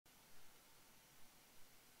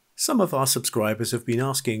Some of our subscribers have been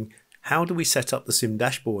asking, how do we set up the Sim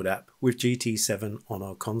Dashboard app with GT7 on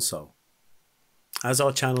our console? As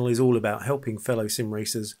our channel is all about helping fellow sim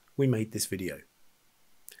racers, we made this video.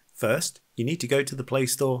 First, you need to go to the Play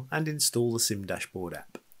Store and install the Sim Dashboard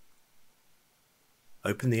app.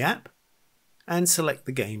 Open the app and select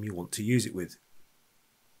the game you want to use it with.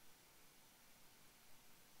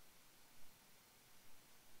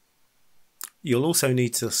 You'll also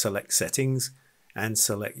need to select Settings and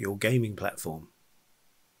select your gaming platform.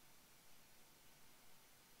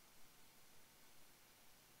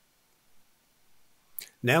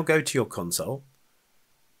 Now go to your console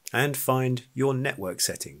and find your network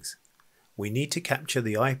settings. We need to capture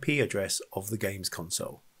the IP address of the games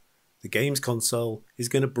console. The games console is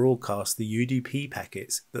going to broadcast the UDP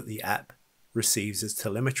packets that the app receives as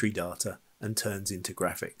telemetry data and turns into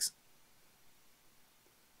graphics.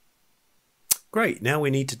 Great, now we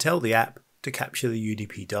need to tell the app to capture the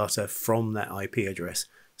UDP data from that IP address,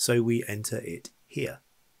 so we enter it here.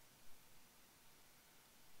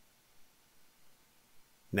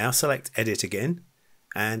 Now select Edit again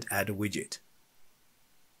and add a widget.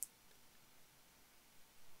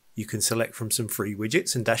 You can select from some free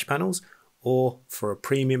widgets and dash panels, or for a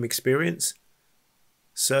premium experience,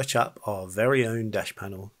 search up our very own dash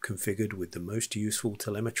panel configured with the most useful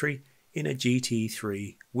telemetry in a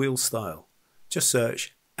GT3 wheel style. Just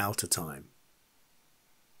search Outatime.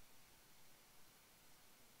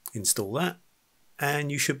 Install that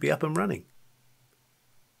and you should be up and running.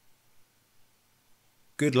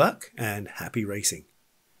 Good luck and happy racing.